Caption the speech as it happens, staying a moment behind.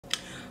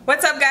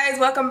What's up guys,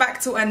 welcome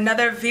back to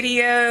another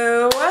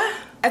video.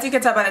 As you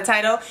can tell by the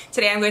title,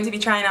 today I'm going to be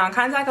trying on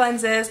contact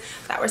lenses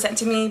that were sent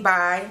to me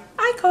by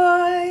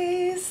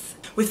ICOICE.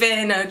 We're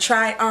finna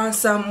try on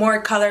some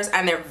more colors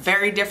and they're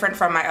very different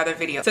from my other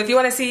videos. So if you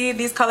want to see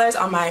these colors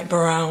on my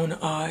brown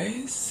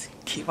eyes,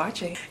 keep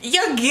watching.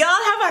 Yo, y'all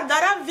have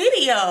another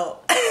video.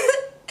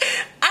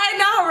 I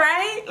know,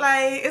 right?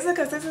 Like, it's a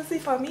consistency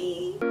for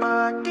me.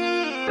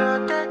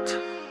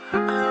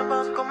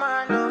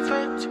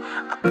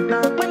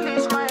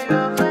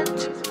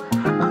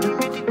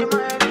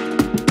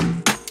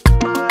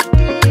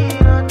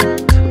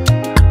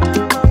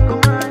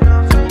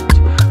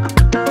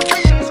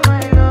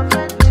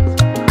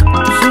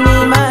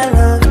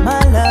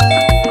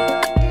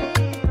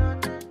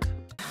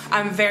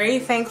 I'm very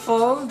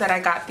thankful that I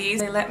got these.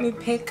 They let me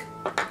pick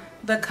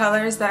the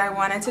colors that I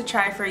wanted to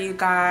try for you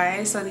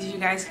guys so that you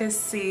guys could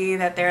see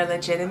that they're a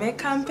legitimate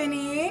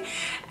company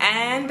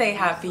and they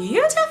have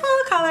beautiful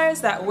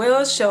colors that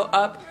will show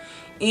up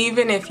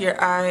even if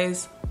your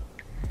eyes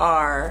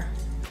are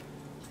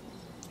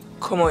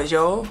como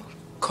yo,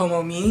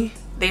 como mi.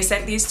 They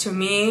sent these to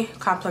me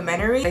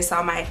complimentary. They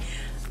saw my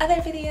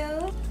other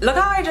video. Look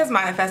how I just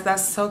manifest that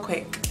so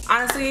quick.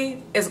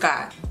 Honestly, it's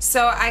God.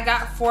 So I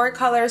got 4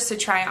 colors to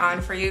try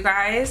on for you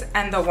guys,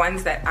 and the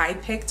ones that I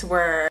picked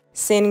were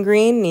Sin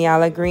Green,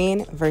 Neala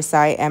Green,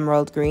 Versailles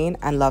Emerald Green,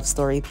 and Love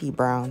Story Pea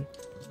Brown.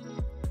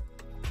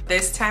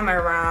 This time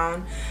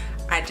around,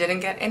 I didn't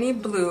get any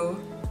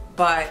blue,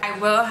 but I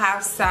will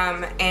have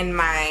some in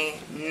my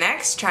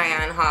next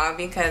try-on haul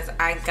because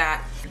I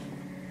got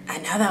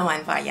another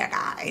one for you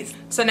guys.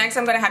 So next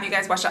I'm gonna have you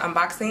guys watch the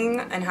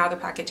unboxing and how the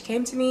package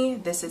came to me.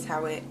 This is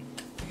how it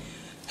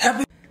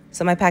happened.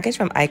 So my package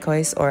from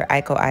ICOICE or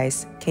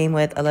ICOICE came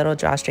with a little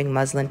drawstring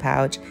muslin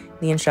pouch,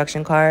 the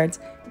instruction cards,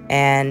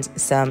 and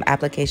some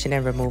application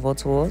and removal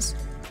tools.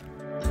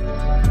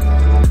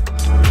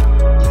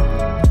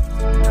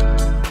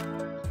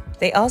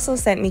 They also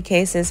sent me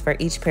cases for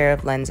each pair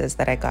of lenses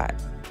that I got.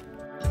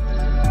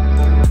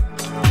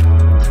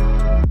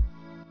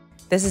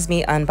 This is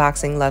me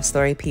unboxing Love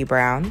Story Pea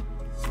Brown,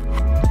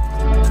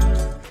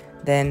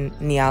 then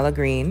Neala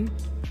Green,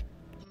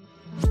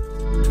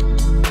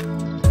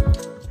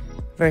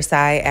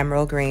 Versailles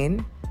Emerald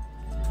Green,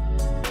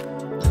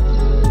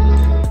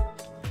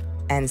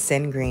 and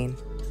Sin Green.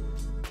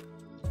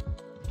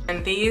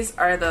 And these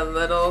are the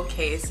little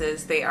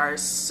cases. They are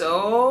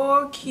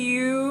so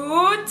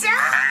cute.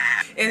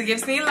 It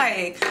gives me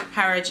like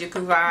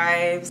Harajuku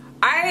vibes.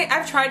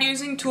 I've tried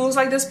using tools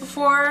like this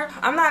before.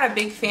 I'm not a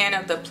big fan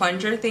of the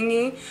plunger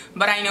thingy,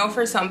 but I know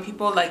for some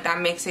people like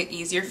that makes it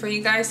easier for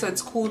you guys. So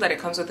it's cool that it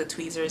comes with the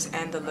tweezers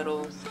and the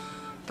little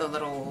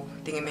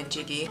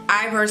thingamajiggy.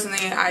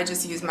 I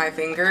just use my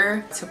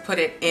finger to put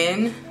it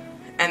in,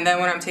 and then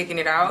when I'm taking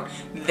it out,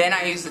 then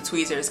I use the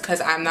tweezers, because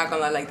I'm not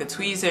gonna like the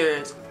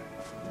tweezers.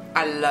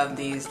 I love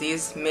these.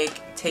 These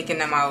make taking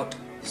them out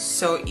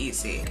so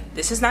easy.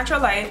 This is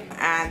natural light,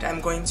 and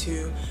I'm going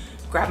to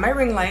grab my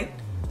ring light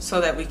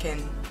so that we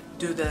can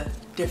do the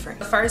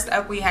different. First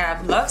up we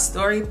have Love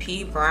Story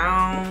Pea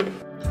Brown.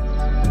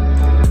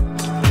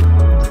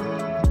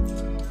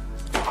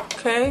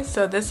 Okay,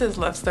 so this is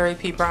Love Story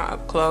Pea Brown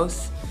up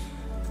close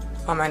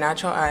on my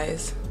natural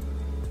eyes.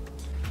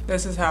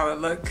 This is how it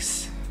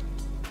looks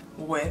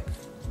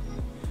with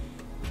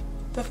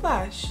the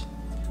flash.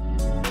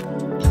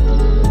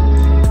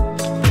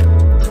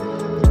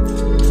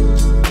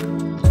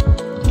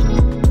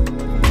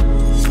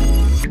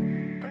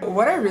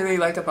 What I really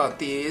like about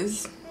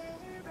these,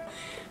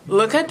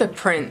 look at the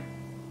print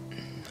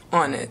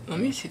on it. Let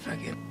me see if I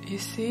can, you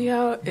see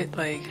how it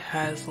like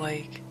has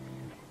like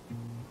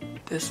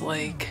this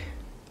like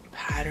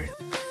pattern.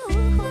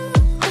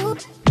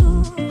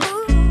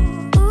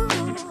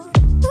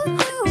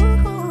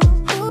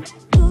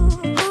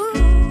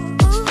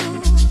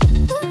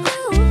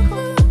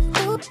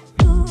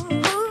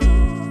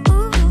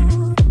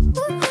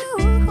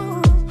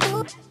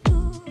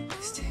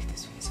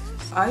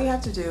 All you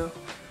have to do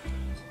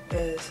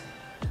is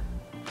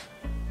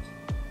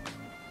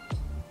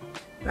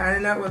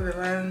line it up with the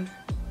lens,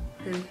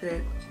 pinch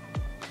it,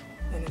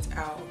 and it's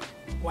out.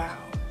 Wow.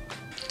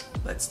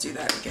 Let's do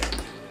that again.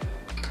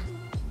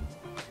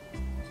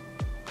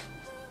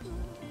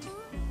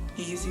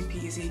 Easy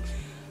peasy,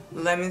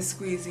 lemon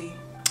squeezy.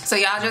 So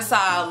y'all just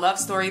saw Love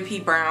Story Pea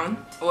Brown.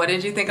 What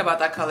did you think about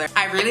that color?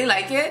 I really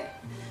like it,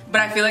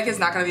 but I feel like it's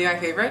not gonna be my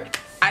favorite.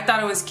 I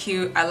thought it was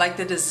cute. I like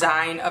the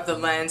design of the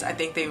lens. I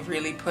think they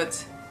really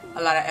put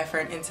a lot of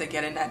effort into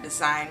getting that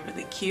design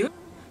really cute.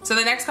 So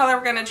the next color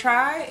we're gonna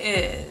try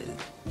is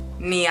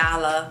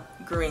Neala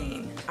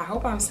Green. I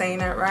hope I'm saying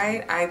that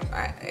right.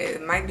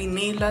 It might be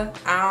Neela,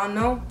 I don't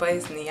know, but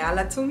it's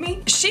Neala to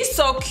me. She's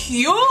so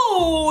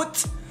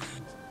cute.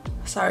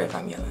 Sorry if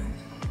I'm yelling.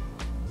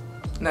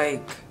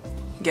 Like,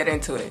 get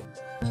into it.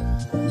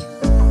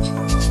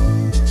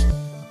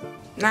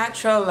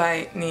 Natural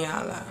Light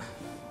Neala.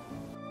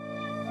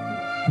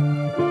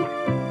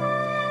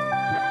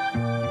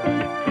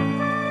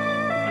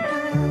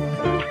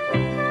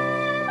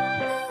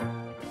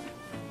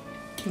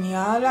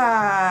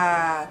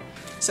 Neala.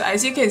 So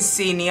as you can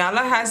see,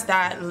 Neala has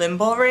that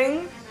limbo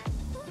ring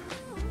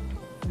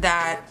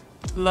that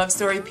Love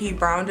Story P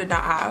Brown did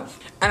not have.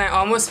 And I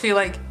almost feel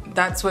like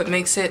that's what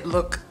makes it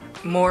look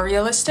more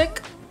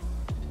realistic.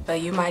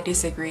 But you might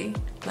disagree.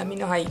 Let me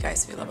know how you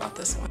guys feel about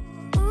this one.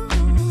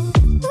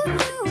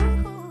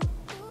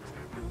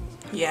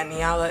 Yeah,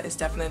 Neala is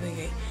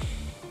definitely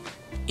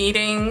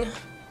eating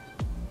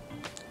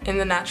in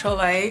the natural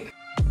light.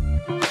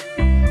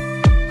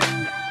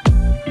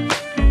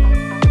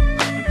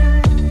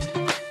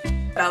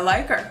 I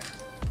like her.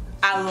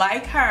 I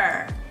like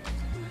her.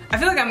 I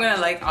feel like I'm gonna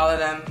like all of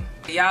them.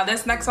 Y'all,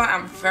 this next one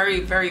I'm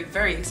very, very,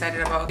 very excited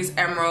about. This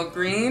emerald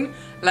green.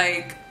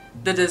 Like,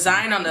 the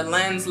design on the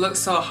lens looks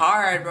so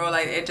hard, bro.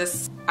 Like, it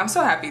just, I'm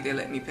so happy they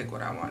let me pick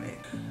what I wanted.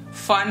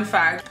 Fun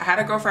fact, I had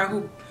a girlfriend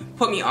who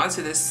put me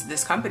onto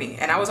this company,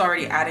 and I was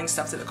already adding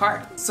stuff to the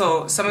cart.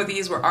 So some of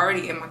these were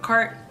already in my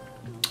cart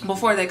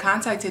before they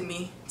contacted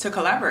me to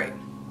collaborate.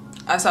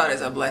 I saw it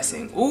as a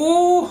blessing.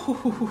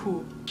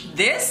 Ooh,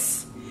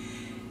 this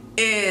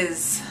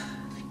is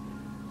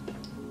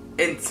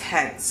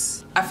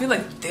intense. I feel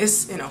like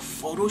this in a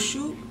photo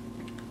shoot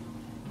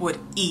would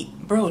eat.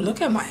 Bro,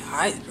 look at my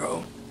eyes,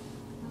 bro.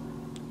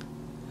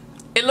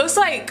 It looks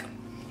like,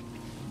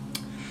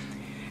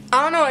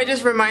 I don't know, it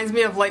just reminds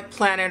me of like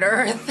planet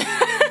Earth.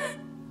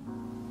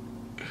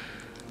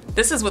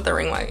 This is with the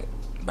ring light,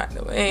 by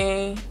the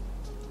way.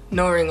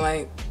 No ring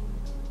light.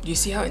 Do you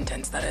see how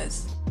intense that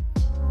is?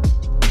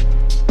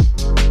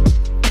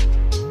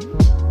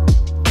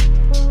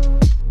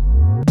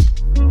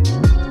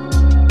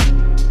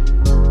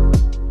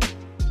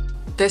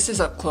 This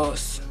is up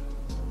close.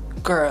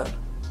 Girl,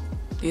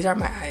 these are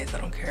my eyes, I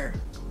don't care.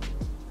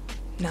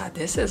 Nah,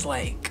 this is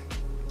like,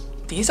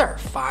 these are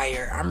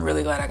fire. I'm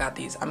really glad I got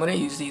these. I'm gonna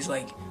use these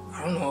like,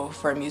 I don't know,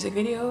 for a music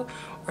video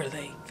or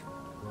like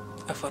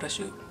a photo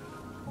shoot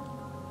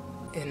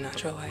in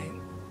natural light.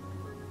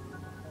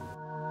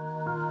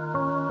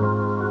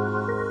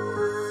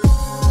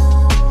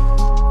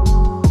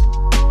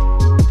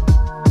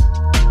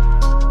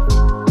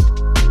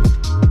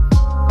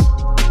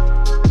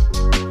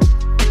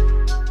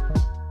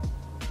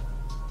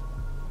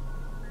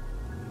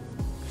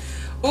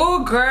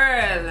 Oh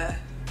girl,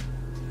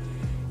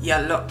 you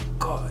look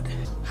good.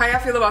 How y'all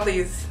feel about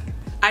these?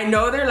 I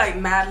know they're like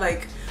mad,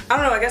 like, I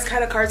don't know, I guess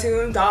kind of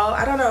cartoon doll,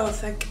 I don't know,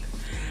 it's like,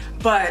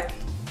 but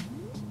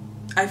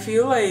I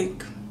feel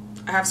like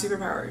I have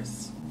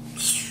superpowers.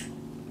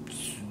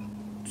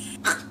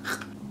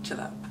 Chill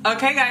out.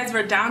 Okay guys,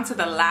 we're down to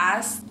the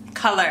last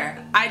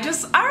color. I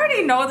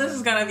already know this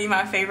is gonna be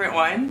my favorite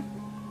one,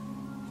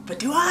 but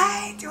do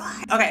I?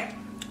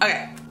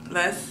 Okay,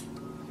 let's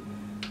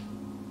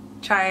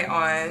try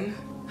on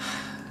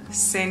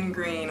Sin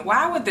Green.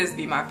 Why would this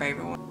be my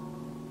favorite one?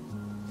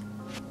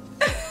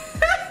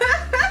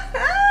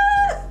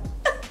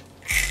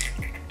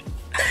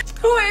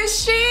 Who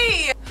is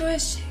she? Who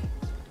is she?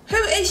 Who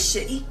is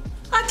she?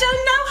 I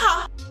don't know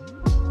her.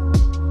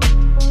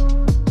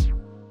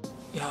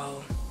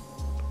 Yo,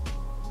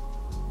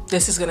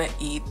 this is gonna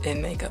eat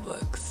in makeup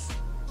looks.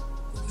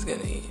 This is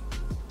gonna eat.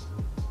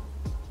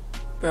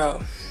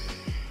 Bro.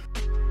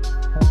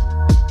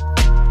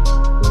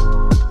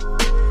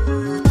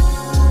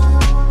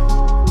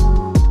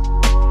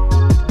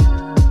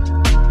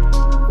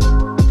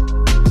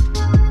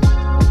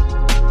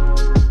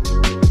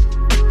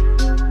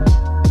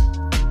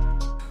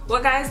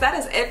 Well guys, that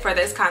is it for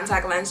this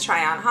contact lens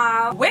try on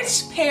haul.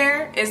 Which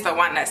pair is the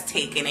one that's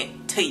taking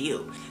it to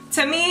you?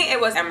 To me, it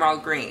was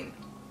emerald green.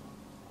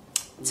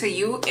 To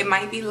you, it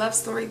might be Love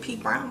Story P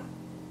Brown.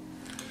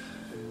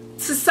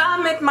 To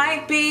some, it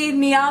might be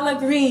Neala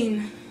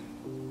green.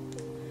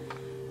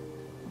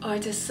 Or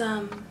to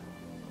some,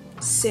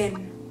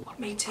 Sin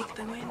may take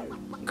the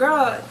win.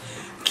 Girl,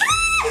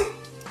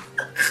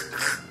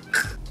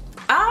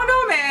 I don't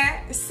know,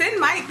 man. Sin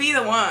might be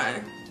the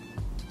one.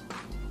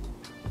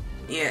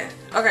 Yeah,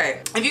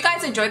 okay. If you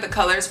guys enjoyed the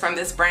colors from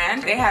this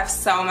brand, they have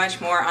so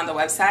much more on the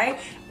website,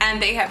 and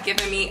they have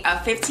given me a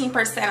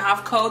 15%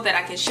 off code that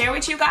I can share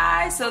with you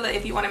guys, so that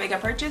if you want to make a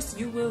purchase,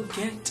 you will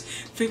get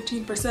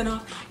 15%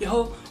 off your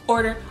whole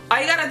order.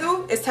 All you gotta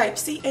do is type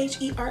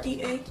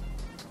CHEREA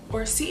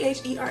or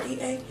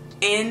CHEREA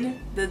in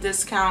the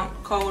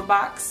discount code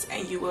box,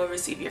 and you will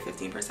receive your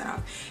 15%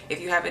 off. If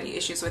you have any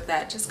issues with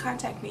that, just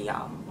contact me,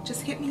 y'all.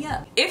 Just hit me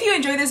up. If you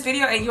enjoyed this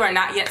video and you are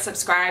not yet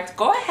subscribed,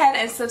 go ahead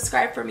and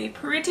subscribe for me,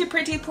 pretty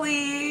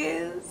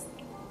please.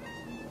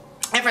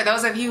 And for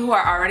those of you who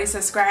are already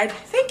subscribed,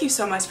 thank you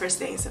so much for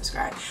staying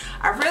subscribed.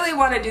 I really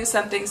want to do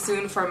something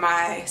soon for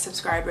my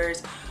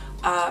subscribers,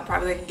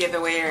 probably like a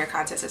giveaway or a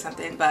contest or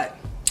something, but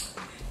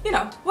you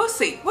know, we'll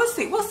see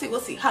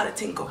how to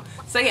tinkle.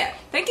 So yeah,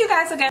 thank you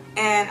guys again,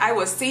 and I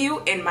will see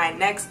you in my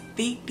next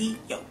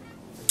video.